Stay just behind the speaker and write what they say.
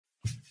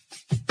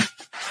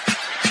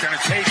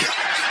take it.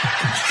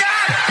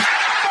 Got it!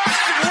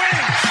 Boston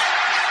wins!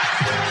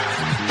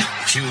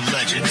 Two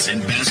legends in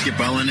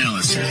basketball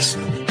analysis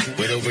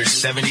with over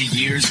 70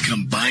 years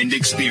combined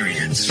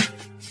experience.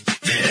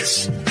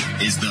 This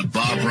is the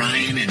Bob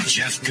Ryan and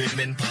Jeff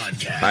Goodman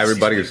Podcast. Hi,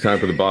 everybody. It's time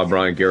for the Bob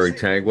Ryan Gary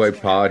Tanguay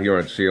pod here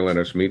on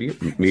CLNS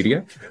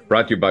Media,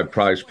 brought to you by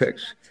Prize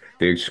Picks,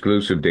 the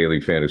exclusive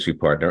daily fantasy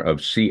partner of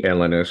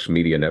CLNS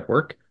Media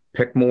Network.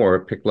 Pick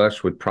more, pick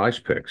less with Prize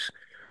Picks.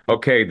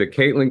 Okay, the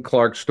Caitlin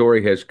Clark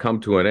story has come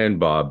to an end,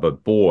 Bob,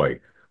 but boy,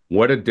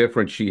 what a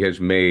difference she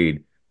has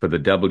made for the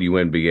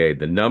WNBA.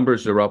 The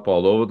numbers are up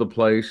all over the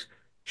place.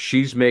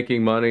 She's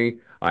making money.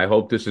 I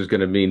hope this is going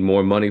to mean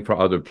more money for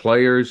other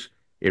players.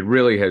 It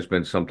really has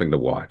been something to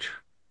watch.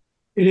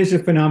 It is a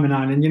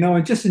phenomenon. And,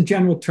 and just in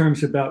general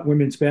terms about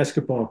women's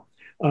basketball,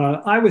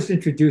 I was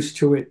introduced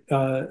to it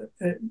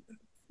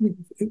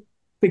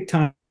big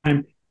time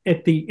in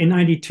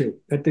 '92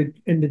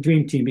 in the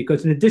Dream Team,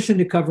 because in addition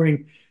to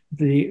covering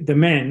the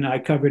men, I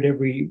covered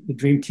the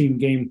Dream Team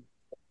game.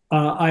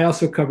 I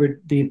also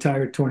covered the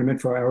entire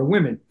tournament for our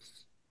women,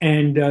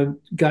 and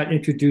got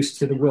introduced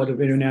to the world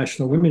of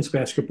international women's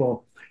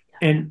basketball.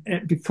 And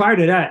prior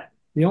to that,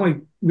 the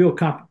only real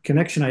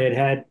connection I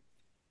had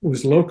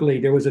was locally.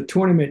 There was a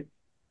tournament,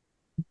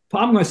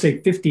 I'm going to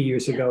say 50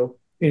 years ago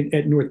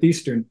at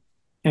Northeastern,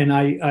 and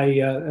I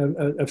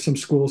of some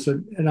schools,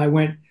 and I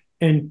went,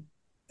 and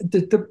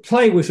the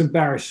play was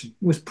embarrassing,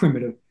 was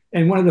primitive.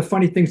 And one of the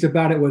funny things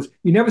about it was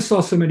you never saw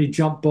so many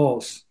jump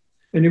balls.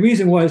 And the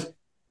reason was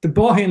the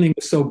ball handling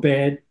was so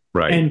bad.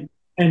 Right. And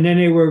then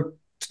they were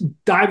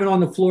diving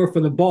on the floor for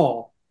the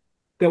ball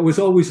that was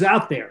always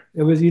out there.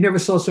 You never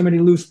saw so many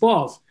loose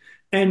balls.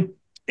 And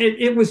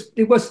it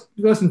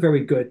wasn't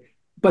very good.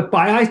 But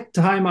by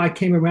the time I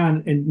came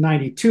around in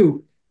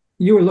 '92,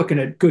 you were looking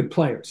at good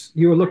players.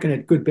 You were looking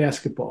at good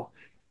basketball.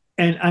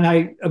 And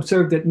I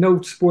observed that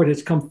no sport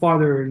has come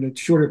farther in a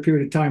shorter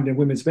period of time than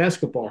women's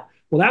basketball.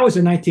 Well, that was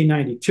in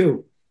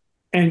 1992.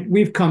 And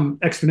we've come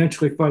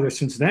exponentially farther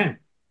since then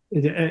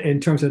in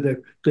terms of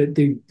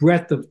the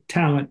breadth of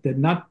talent,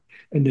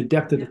 and the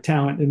depth of the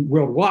talent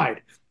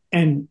worldwide.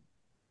 And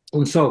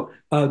so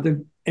I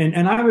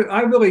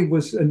really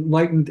was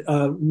enlightened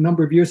a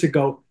number of years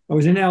ago. I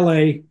was in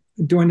LA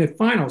during the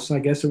finals, I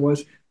guess it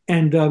was,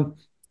 and the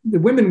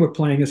women were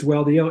playing as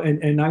well.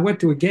 And I went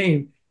to a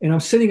game, and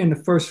I'm sitting in the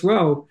first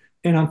row,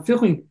 and I'm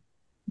feeling,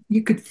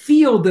 you could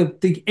feel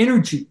the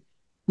energy,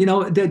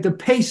 the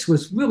pace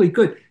was really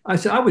good.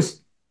 I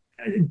was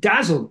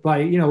dazzled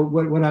by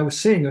what I was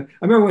seeing. I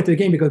remember I went to the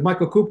game because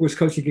Michael Cooper was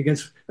coaching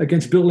against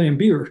Bill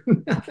Laimbeer,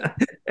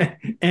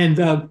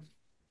 and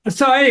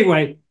so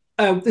anyway,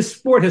 this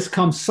sport has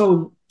come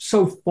so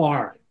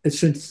far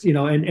since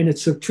and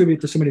it's a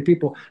tribute to so many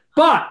people,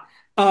 but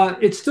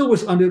it still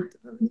was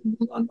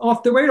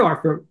off the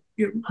radar for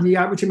the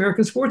average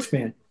American sports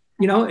fan.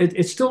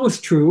 It still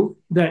is true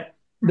that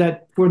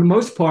for the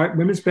most part,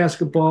 women's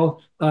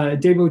basketball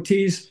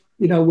devotees,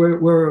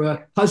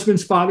 we're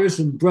husbands, fathers,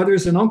 and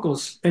brothers and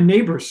uncles and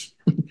neighbors,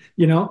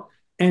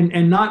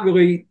 and not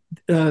really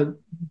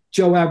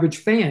Joe average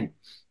fan,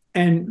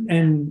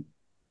 and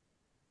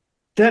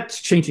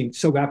that's changing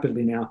so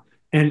rapidly now.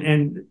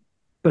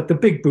 But the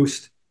big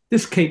boost,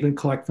 this Caitlin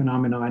Clark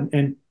phenomenon,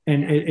 and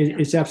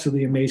it's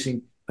absolutely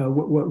amazing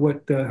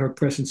what her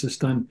presence has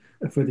done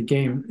for the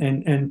game,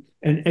 and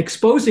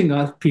exposing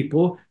us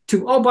people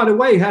to, oh, by the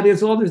way, how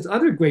there's all these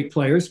other great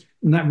players,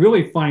 not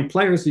really fine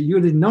players that you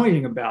didn't know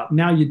anything about.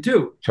 Now you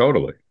do.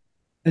 Totally.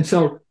 And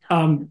so,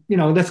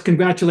 let's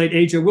congratulate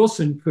Aja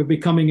Wilson for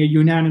becoming a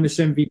unanimous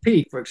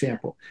MVP, for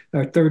example,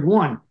 our third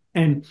one.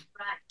 And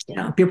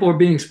people are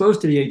being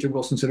exposed to the Aja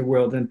Wilsons of the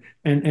world, and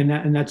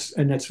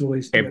that's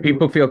really. And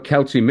people feel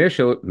Kelsey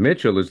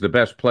Mitchell is the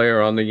best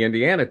player on the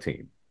Indiana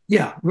team.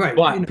 Yeah, right.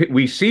 But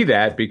we see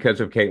that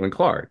because of Caitlin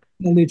Clark.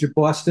 Leads of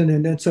Boston,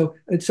 and so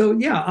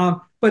yeah.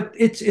 But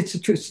it's a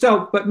true.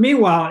 So, but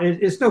meanwhile,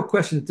 it's no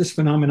question that this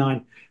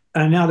phenomenon.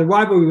 Now the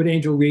rivalry with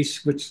Angel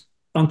Reese, which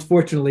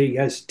unfortunately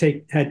has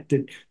had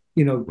to,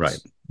 right,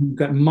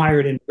 got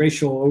mired in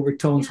racial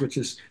overtones, which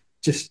is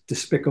just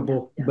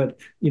despicable. Yeah. But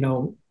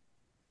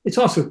it's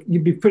also,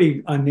 you'd be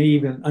pretty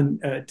naive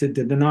to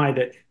deny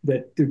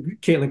that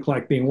Caitlin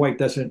Clark being white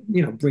doesn't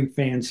bring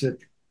fans that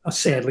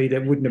sadly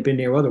that wouldn't have been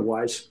there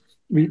otherwise.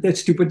 I mean,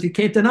 that's stupid. You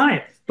can't deny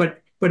it.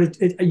 But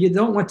you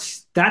don't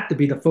want that to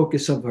be the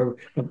focus of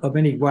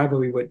any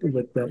rivalry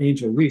with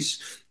Angel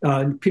Reese.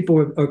 People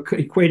are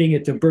equating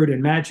it to Bird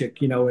and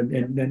Magic,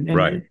 and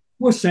right. In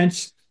more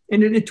sense,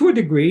 and to a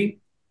degree,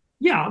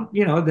 yeah,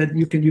 that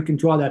you can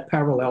draw that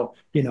parallel,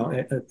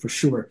 for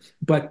sure.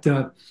 But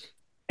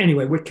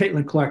anyway, what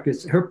Caitlin Clark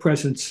is, her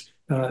presence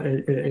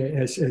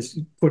has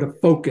put a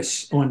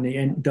focus on the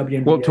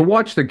WNBA. Well, to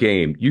watch the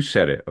game, you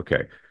said it,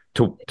 okay.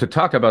 To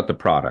talk about the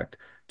product,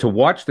 to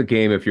watch the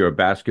game if you're a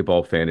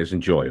basketball fan is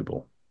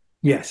enjoyable.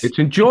 Yes. It's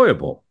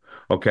enjoyable.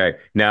 Okay.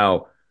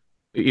 Now,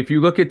 if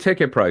you look at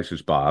ticket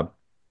prices, Bob,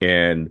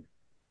 and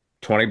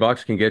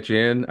 $20 can get you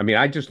in. I mean,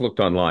 I just looked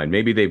online.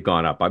 Maybe they've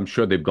gone up. I'm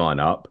sure they've gone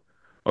up.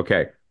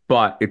 Okay.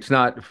 But it's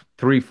not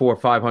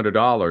 $300, $400,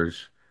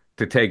 $500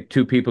 to take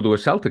two people to a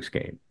Celtics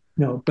game.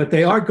 No, but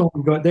they are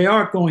going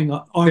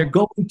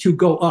to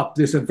go up.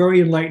 There's a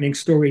very enlightening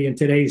story in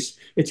today's.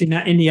 It's in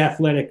the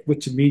Athletic,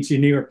 which means the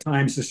New York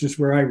Times. This is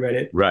where I read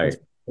it. Right.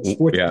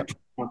 Sports,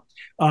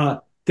 yeah.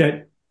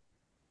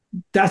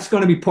 That's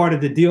going to be part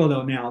of the deal,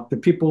 though. Now, the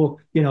people,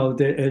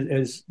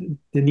 as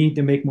the need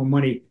to make more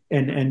money,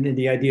 and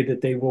the idea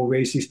that they will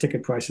raise these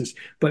ticket prices.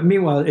 But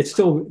meanwhile, it's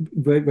still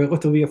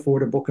relatively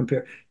affordable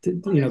compared to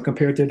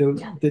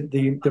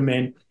the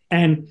men.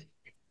 And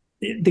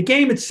the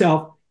game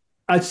itself,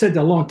 I said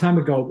a long time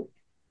ago,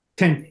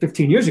 10,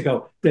 15 years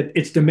ago, that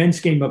it's the men's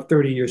game of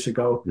 30 years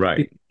ago.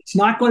 Right. It's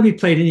not going to be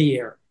played in the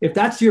air. If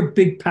that's your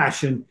big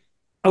passion,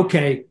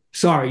 okay.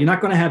 Sorry, you're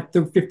not going to have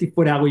the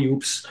 50-foot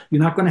alley-oops. You're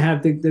not going to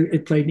have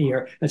it played in the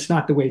air. That's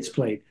not the way it's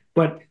played.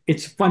 But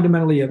it's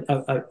fundamentally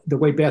the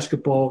way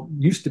basketball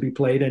used to be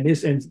played and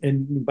is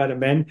and by the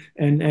men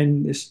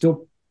and is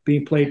still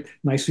being played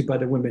nicely by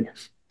the women.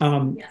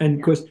 And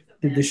of course,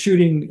 the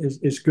shooting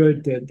is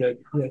good.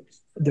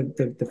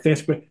 The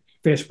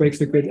fast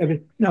breaks are good. I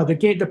mean, no,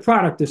 the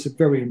product is a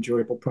very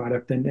enjoyable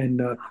product,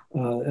 and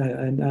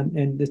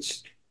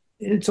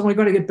it's only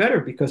going to get better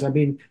because, I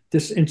mean,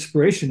 this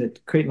inspiration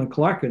that Caitlin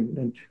Clark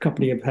and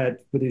company have had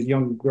with these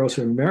young girls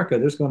in America,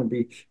 there's going to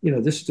be,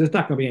 there's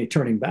not going to be any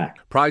turning back.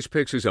 Prize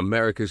Picks is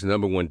America's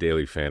 #1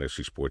 daily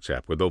fantasy sports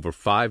app with over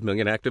 5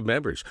 million active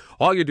members.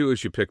 All you do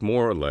is you pick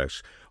more or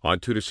less on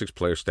 2 to 6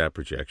 player stat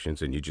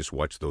projections, and you just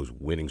watch those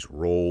winnings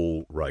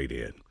roll right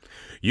in.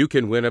 You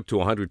can win up to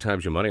 100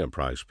 times your money on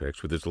Prize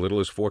Picks with as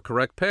little as 4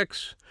 correct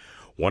picks.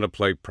 Want to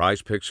play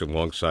Prize Picks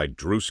alongside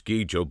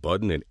Drewski, Joe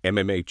Budden, and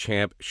MMA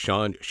champ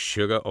Sean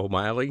Sugar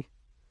O'Malley?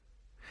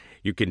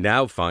 You can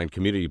now find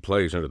community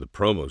plays under the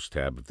promos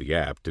tab of the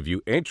app to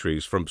view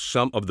entries from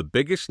some of the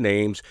biggest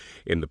names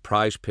in the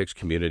Prize Picks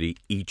community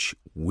each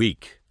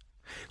week.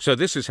 So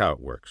this is how it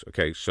works,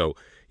 okay? So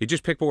you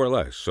just pick more or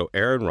less. So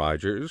Aaron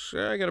Rodgers,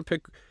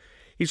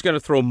 he's going to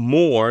throw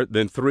more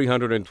than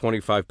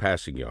 325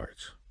 passing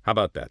yards. How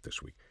about that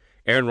this week?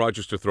 Aaron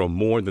Rodgers to throw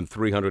more than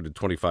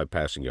 325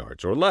 passing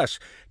yards or less.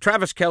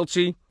 Travis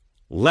Kelce,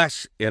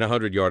 less in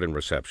 100-yard in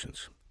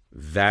receptions.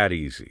 That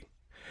easy.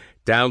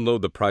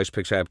 Download the Prize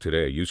Picks app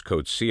today. Use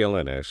code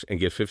CLNS and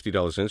get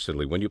 $50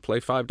 instantly when you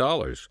play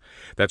 $5.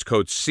 That's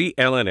code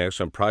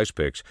CLNS on Prize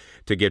Picks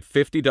to get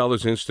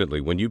 $50 instantly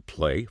when you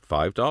play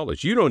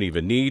 $5. You don't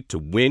even need to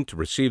win to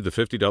receive the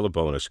 $50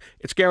 bonus.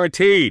 It's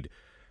guaranteed.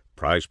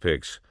 Prize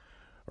Picks,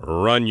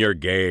 run your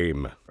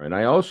game. And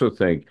I also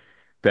think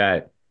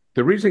that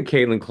the reason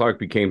Caitlin Clark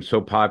became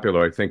so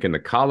popular, I think, in the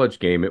college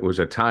game, it was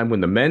a time when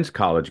the men's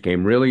college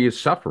game really is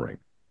suffering.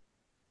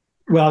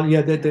 Well,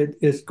 yeah, that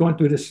is going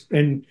through this,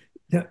 and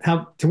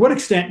to what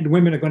extent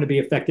women are going to be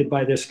affected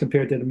by this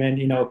compared to the men,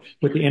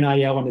 with the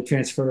NIL and the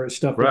transfer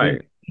stuff.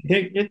 Right.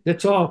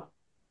 It's all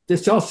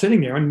sitting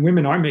there, and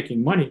women are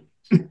making money.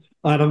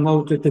 I don't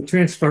know that the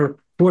transfer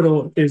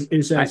portal is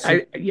as. I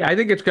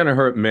think it's going to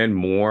hurt men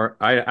more.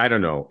 I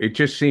don't know. It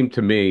just seemed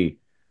to me.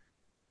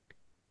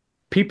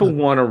 People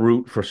want to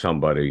root for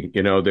somebody,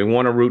 they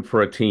want to root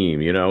for a team,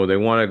 they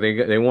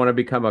want to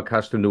become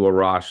accustomed to a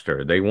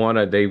roster. They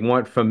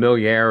want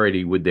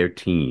familiarity with their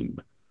team.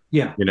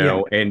 Yeah.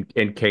 And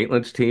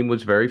Caitlin's team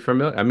was very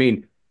familiar. I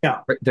mean,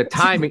 yeah. The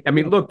timing. I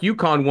mean, look,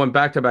 UConn won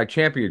back-to-back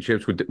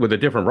championships with a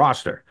different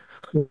roster.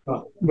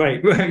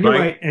 Right. You're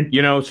right. And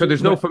so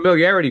there's no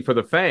familiarity for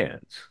the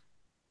fans.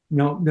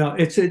 No,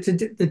 it's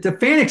the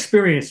fan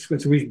experience,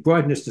 which we've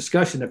brought in this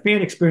discussion. The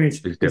fan experience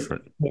is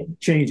different.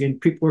 Changing.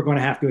 People are going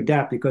to have to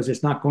adapt because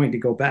it's not going to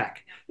go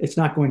back. It's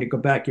not going to go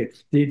back.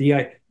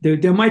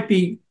 There might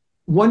be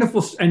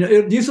wonderful,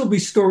 and these will be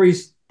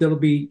stories that'll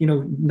be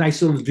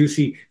nice little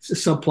juicy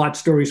subplot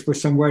stories for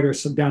some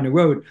writers down the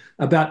road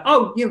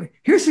about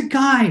here's a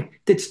guy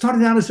that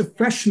started out as a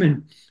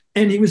freshman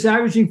and he was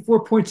averaging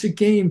 4 points a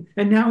game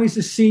and now he's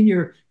a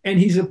senior. And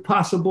he's a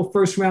possible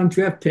first-round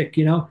draft pick,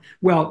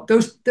 Well,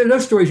 those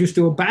stories used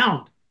to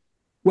abound.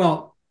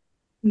 Well,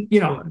 they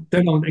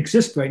don't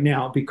exist right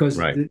now because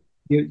right.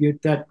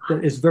 That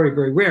is very,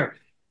 very rare.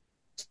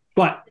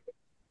 But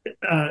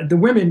the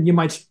women, you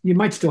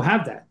might still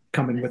have that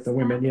coming with the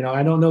women.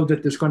 I don't know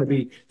that there's going to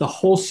be the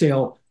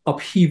wholesale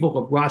upheaval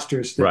of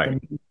rosters that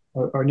right.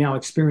 are now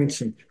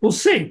experiencing. We'll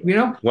see.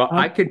 Well,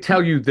 I could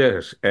tell you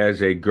this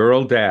as a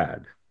girl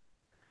dad,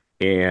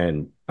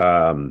 and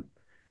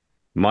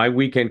my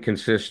weekend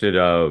consisted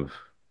of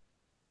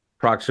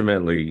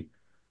approximately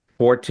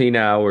 14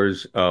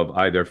 hours of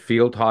either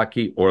field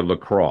hockey or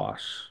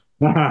lacrosse.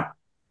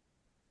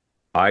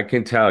 I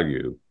can tell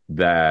you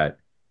that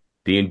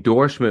the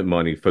endorsement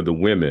money for the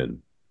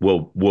women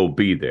will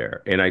be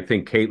there. And I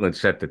think Caitlin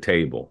set the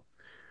table.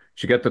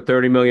 She got the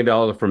 $30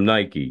 million from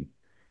Nike.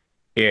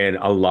 And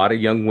a lot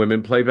of young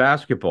women play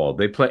basketball.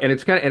 They play, and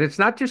it's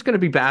not just going to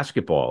be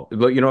basketball.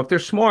 If they're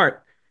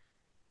smart,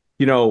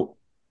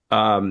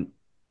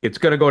 it's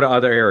going to go to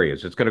other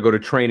areas. It's going to go to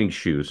training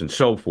shoes and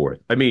so forth.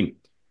 I mean,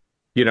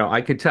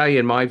 I could tell you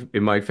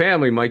in my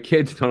family, my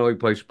kids not only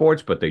play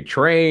sports, but they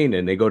train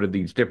and they go to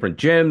these different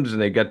gyms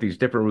and they got these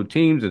different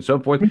routines and so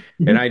forth. And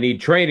Mhm. I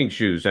need training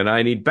shoes and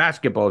I need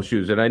basketball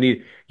shoes and I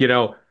need,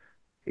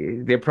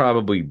 they're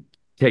probably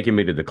taking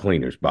me to the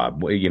cleaners,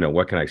 Bob. Well,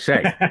 what can I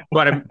say?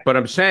 But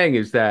I'm saying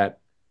is that,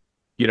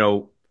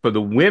 for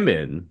the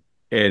women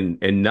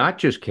and not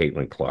just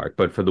Caitlin Clark,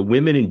 but for the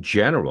women in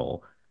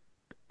general,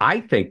 I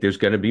think there's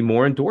going to be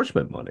more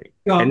endorsement money.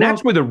 And Well,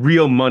 that's where the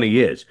real money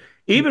is.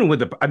 Even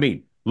with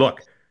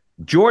look,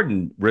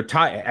 Jordan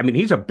retired. I mean,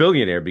 he's a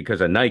billionaire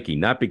because of Nike,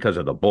 not because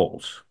of the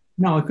Bulls.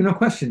 no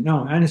question.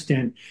 No, I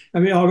understand. I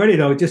mean, already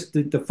though, just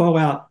the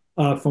fallout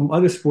from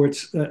other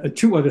sports,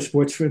 two other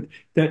sports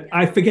that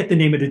I forget the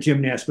name of the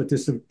gymnast, but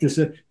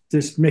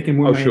this making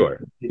more Oh, money.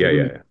 sure. Yeah,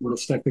 yeah, yeah. Little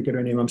stuck to get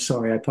her name. I'm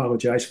sorry, I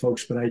apologize,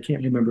 folks, but I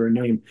can't remember her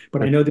name.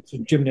 But I know there's a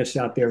gymnast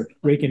out there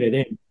raking it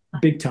in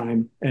big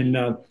time, and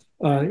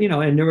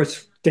and there are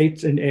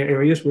states and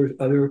areas where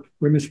other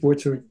women's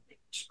sports or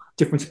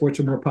different sports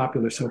are more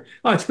popular. So,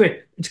 oh, it's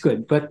great, it's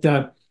good, but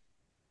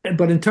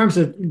in terms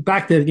of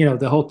back to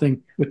the whole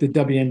thing with the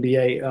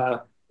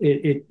WNBA,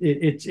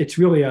 it's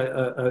really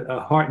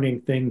a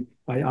heartening thing.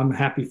 I'm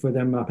happy for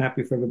them. I'm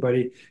happy for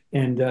everybody.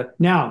 And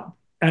now,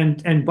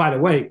 and by the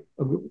way,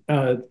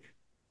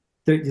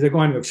 they're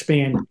going to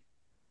expand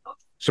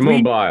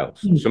Simone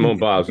Biles. Simone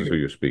Biles is who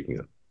you're speaking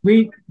of.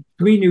 three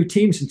new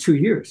teams in 2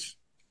 years.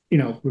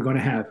 We're going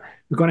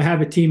to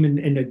have a team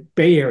in the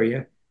Bay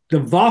Area, the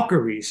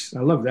Valkyries.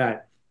 I love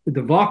that,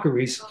 the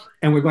Valkyries,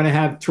 and we're going to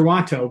have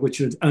Toronto, which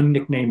is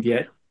unnicknamed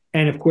yet,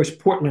 and of course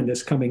Portland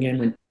is coming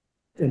in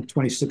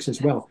 26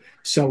 as well.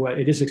 So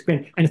it is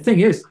expanding, and the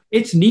thing is,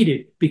 it's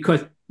needed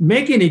because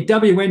making a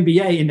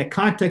WNBA in the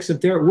context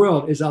of their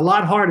world is a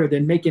lot harder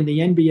than making the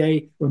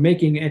NBA or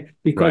making it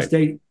because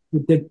Right.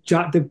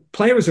 the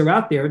players are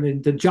out there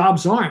and the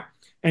jobs aren't,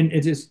 and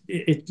it's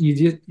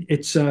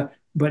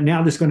but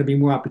now there's going to be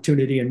more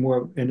opportunity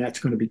and that's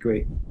going to be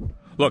great.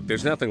 Look,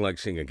 there's nothing like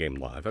seeing a game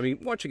live. I mean,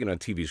 watching it on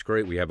TV is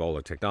great. We have all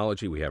the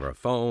technology, we have our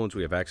phones,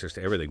 we have access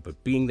to everything.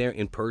 But being there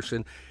in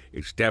person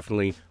is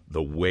definitely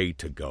the way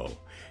to go.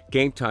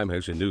 Game Time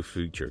has a new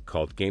feature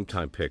called Game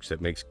Time Picks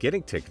that makes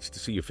getting tickets to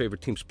see your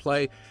favorite teams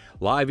play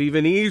live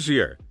even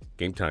easier.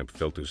 Game Time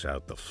filters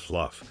out the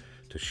fluff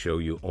to show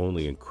you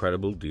only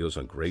incredible deals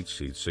on great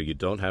seats so you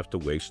don't have to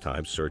waste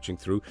time searching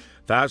through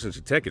thousands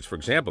of tickets. For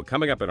example,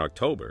 coming up in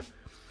October,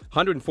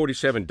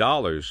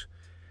 $147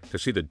 to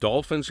see the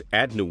Dolphins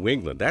at New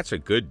England. That's a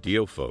good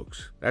deal,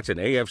 folks. That's an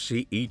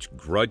AFC each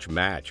grudge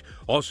match.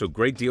 Also,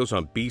 great deals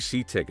on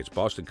BC tickets,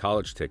 Boston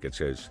College tickets,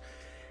 as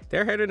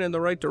they're headed in the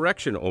right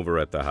direction over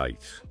at the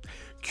Heights.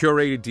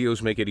 Curated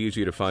deals make it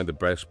easier to find the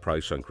best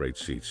price on great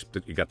seats.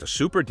 You got the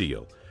super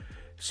deal.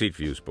 Seat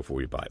views before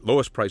you buy.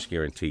 Lowest price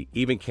guarantee,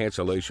 even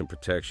cancellation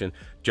protection,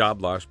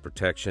 job loss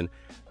protection.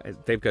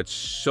 They've got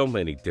so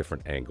many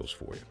different angles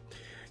for you.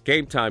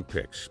 Game Time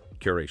Picks.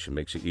 Curation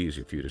makes it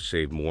easier for you to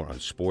save more on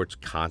sports,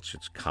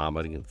 concerts,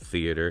 comedy, and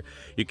theater.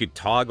 You could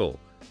toggle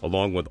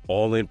along with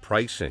all-in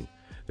pricing.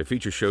 The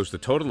feature shows the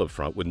total up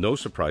front with no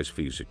surprise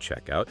fees at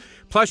checkout.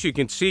 Plus, you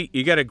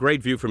get a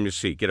great view from your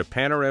seat. Get a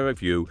panoramic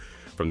view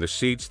from the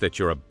seats that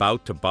you're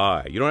about to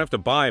buy. You don't have to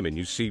buy them, and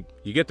you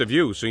get the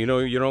view, so you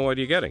know what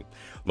you're getting.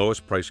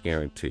 Lowest price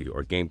guarantee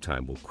or Game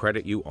Time will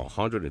credit you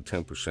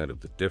 110% of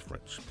the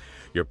difference.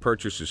 Your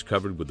purchase is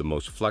covered with the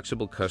most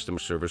flexible customer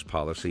service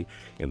policy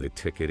in the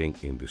ticketing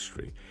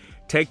industry.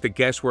 Take the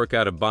guesswork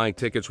out of buying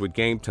tickets with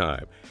Game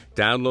Time.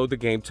 Download the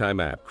Game Time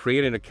app,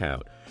 create an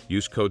account,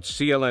 use code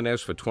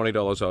CLNS for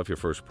 $20 off your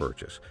first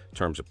purchase.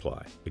 Terms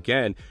apply.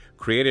 Again,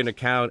 create an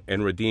account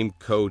and redeem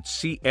code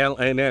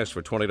CLNS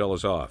for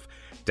 $20 off.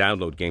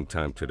 Download Game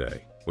Time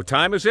today. What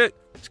time is it?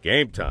 It's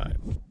game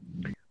time.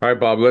 All right,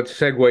 Bob, let's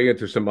segue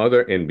into some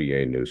other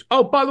NBA news.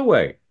 Oh, by the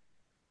way,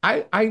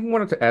 I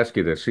wanted to ask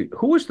you this.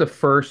 Who was the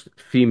first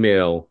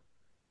female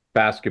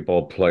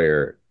basketball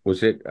player?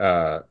 Was it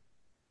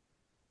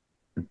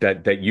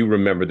that you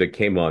remember that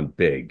came on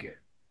big?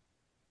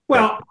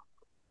 Well,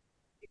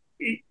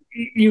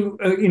 you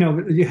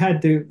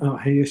had the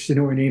I used to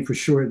know her name for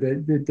sure.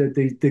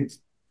 The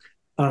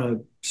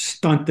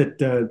stunt that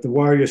the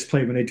Warriors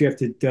played when they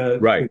drafted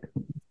Right.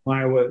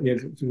 Iowa.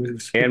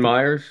 Ann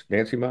Myers,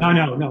 Nancy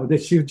Myers? No.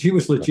 That she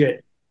was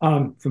legit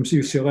from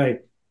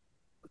UCLA.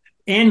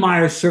 Ann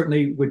Myers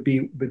certainly would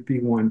be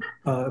one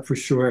for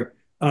sure.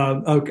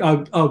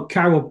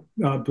 Carol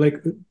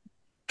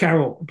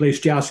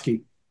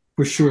Blazejowski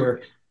for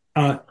sure.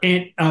 And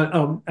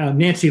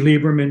Nancy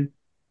Lieberman.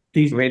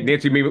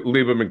 Nancy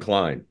Lieberman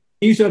Klein.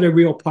 These are the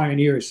real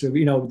pioneers,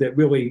 that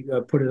really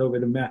put it over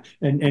the map.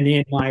 And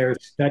Ann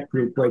Myers, that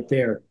group right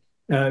there.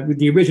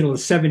 The original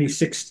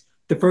 76,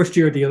 the first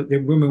year the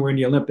women were in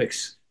the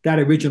Olympics. That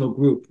original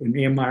group, and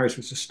Ann Myers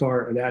was the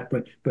star of that.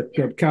 But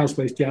Carol's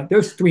place down.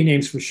 There's three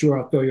names for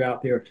sure. I'll throw you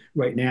out there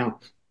right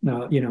now.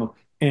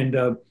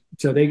 And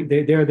so they're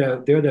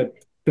the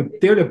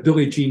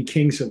Billie Jean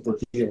Kings of the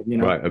deal.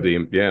 Right.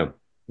 Yeah.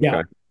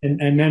 Okay.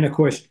 And then of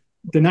course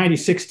the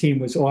 '96 team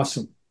was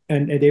awesome.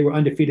 And they were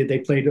undefeated. They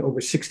played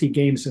over 60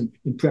 games in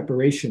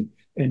preparation.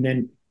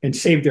 and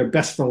saved their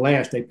best for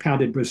last. They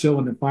pounded Brazil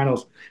in the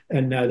finals,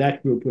 and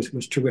that group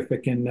was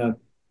terrific. And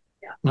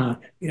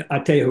I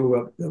tell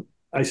you who,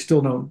 I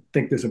still don't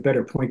think there's a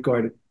better point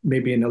guard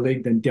maybe in the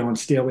league than Dylan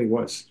Staley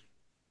was.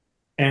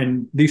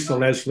 And Lisa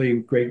Leslie,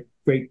 great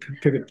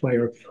pivot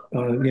player.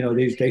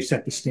 They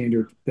set the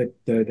standard that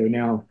they're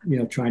now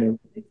trying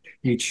to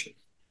reach.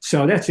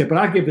 So that's it. But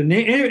I'll give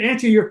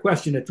answer your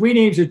question. The three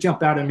names that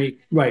jump out at me,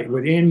 right,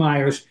 with Ann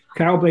Myers,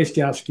 Carol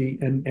Blazkowski,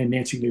 and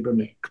Nancy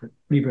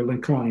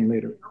Lieberman Klein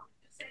later.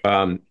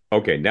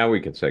 Okay, now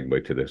we can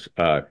segue to this.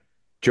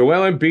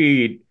 Joel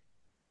Embiid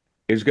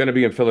is going to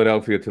be in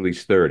Philadelphia till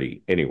he's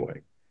 30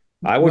 anyway.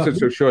 I wasn't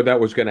so sure that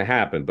was going to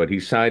happen, but he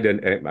signed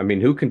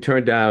who can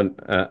turn down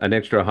an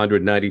extra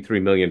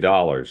 $193 million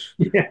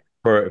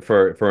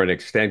for an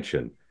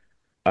extension?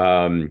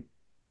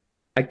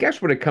 I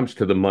guess when it comes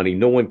to the money,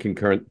 no one can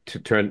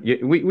turn.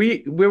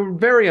 We're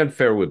very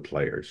unfair with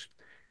players.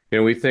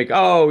 We think,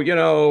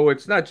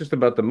 it's not just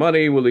about the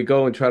money. Will he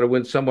go and try to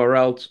win somewhere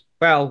else?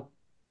 Well,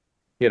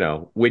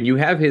 when you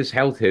have his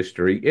health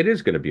history, it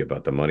is going to be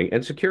about the money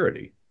and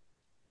security.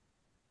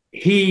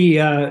 He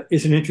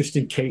is an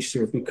interesting case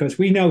here because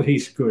we know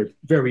he's good,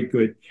 very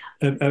good,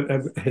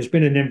 has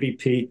been an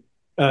MVP,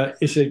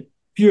 is a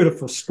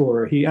beautiful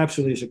scorer. He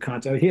absolutely is a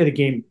contest. He had a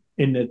game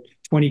in the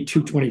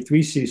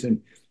 22-23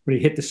 season when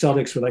he hit the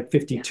Celtics with like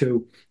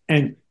 52.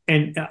 And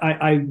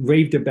I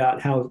raved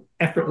about how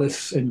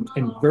effortless and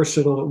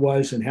versatile it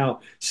was and how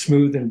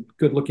smooth and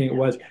good looking it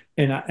was.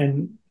 And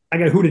I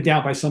got hooted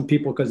down by some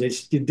people because they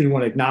didn't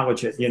want to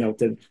acknowledge it,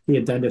 that he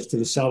had done this to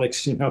the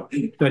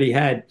Celtics, but he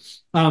had.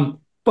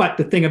 But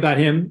the thing about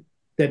him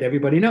that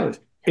everybody knows,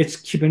 it's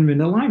keeping him in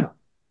the lineup.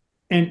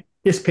 And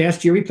this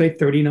past year, he played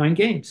 39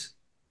 games.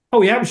 Oh,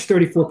 he averaged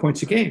 34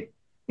 points a game.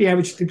 He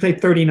played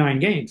 39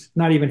 games,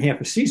 not even half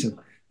a season.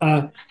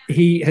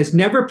 He has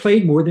never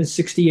played more than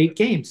 68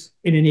 games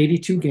in an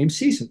 82-game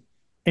season.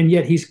 And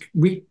yet here's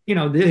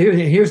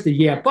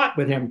the but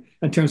with him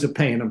in terms of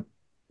paying him.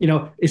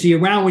 Is he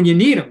around when you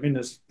need him in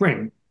the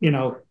spring?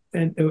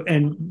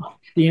 And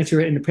the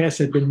answer in the past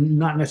had been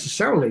not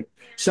necessarily.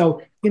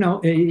 So,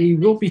 he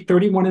will be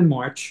 31 in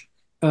March.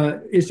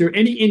 Is there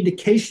any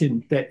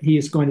indication that he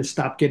is going to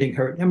stop getting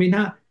hurt?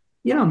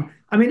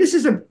 This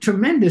is a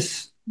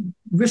tremendous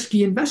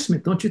risky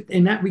investment, don't you,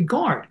 in that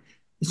regard?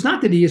 It's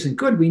not that he isn't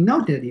good. We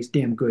know that he's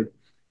damn good.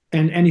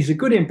 And he's a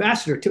good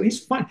ambassador too. He's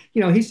fun.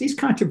 He's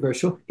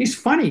controversial. He's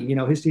funny.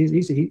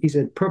 He's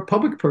a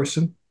public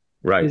person.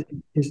 Right.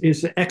 His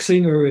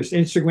Xing or his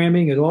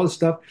Instagramming and all this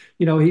stuff.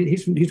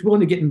 He's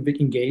willing to get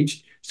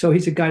engaged. So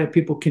he's a guy that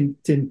people can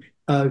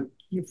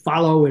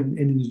follow and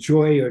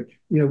enjoy,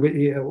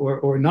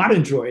 or not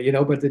enjoy.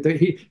 But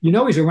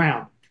he's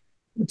around.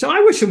 So I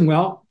wish him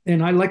well,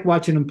 and I like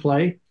watching him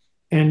play.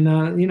 And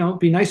it'd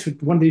be nice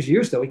with one of these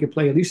years though. He could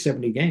play at least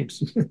 70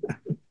 games.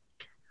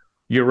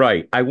 You're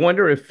right. I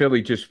wonder if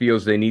Philly just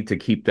feels they need to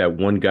keep that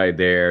one guy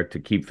there to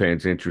keep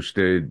fans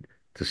interested,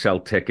 to sell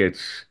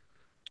tickets.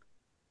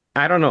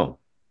 I don't know.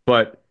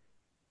 But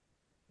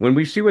when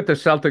we see what the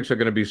Celtics are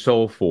going to be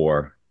sold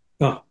for,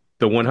 the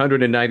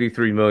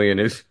 $193 million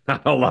is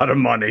not a lot of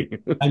money.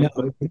 I know.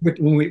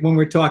 When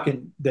we're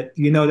talking that,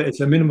 that it's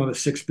a minimum of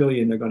 $6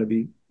 billion, you're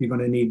going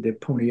to need to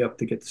pony up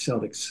to get the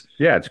Celtics.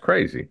 Yeah, it's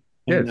crazy.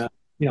 And,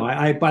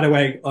 I by the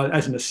way,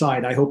 as an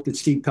aside, I hope that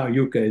Steve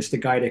Pagliuca is the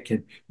guy that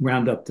can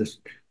round up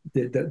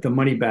the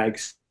money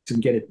bags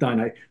and get it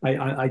done.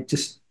 I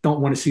just don't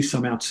want to see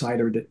some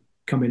outsider that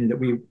come in that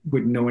we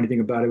wouldn't know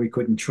anything about it, we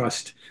couldn't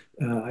trust.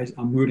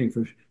 I'm rooting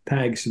for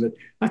Pags, but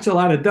that's a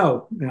lot of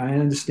dough. I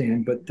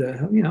understand, but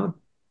there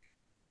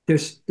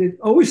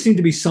always seemed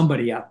to be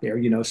somebody out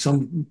there,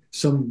 some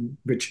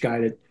rich guy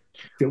that.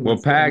 Well,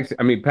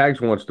 Pags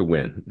wants to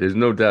win. There's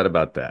no doubt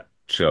about that.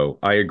 So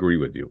I agree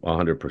with you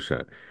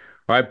 100%.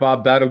 All right,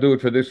 Bob, that'll do it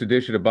for this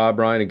edition of Bob,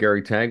 Ryan, and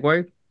Gary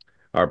Tanguay,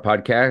 our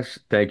podcast.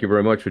 Thank you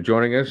very much for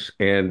joining us.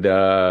 And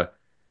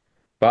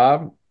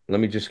Bob, let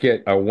me just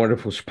get our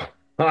wonderful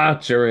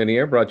sponsor in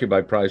here, brought to you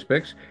by Prize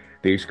Picks,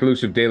 the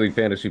exclusive daily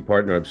fantasy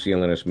partner of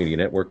CLNS Media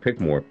Network. Pick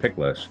more, pick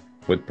less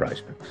with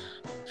Prize Picks.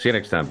 See you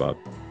next time, Bob.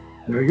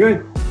 Very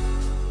good.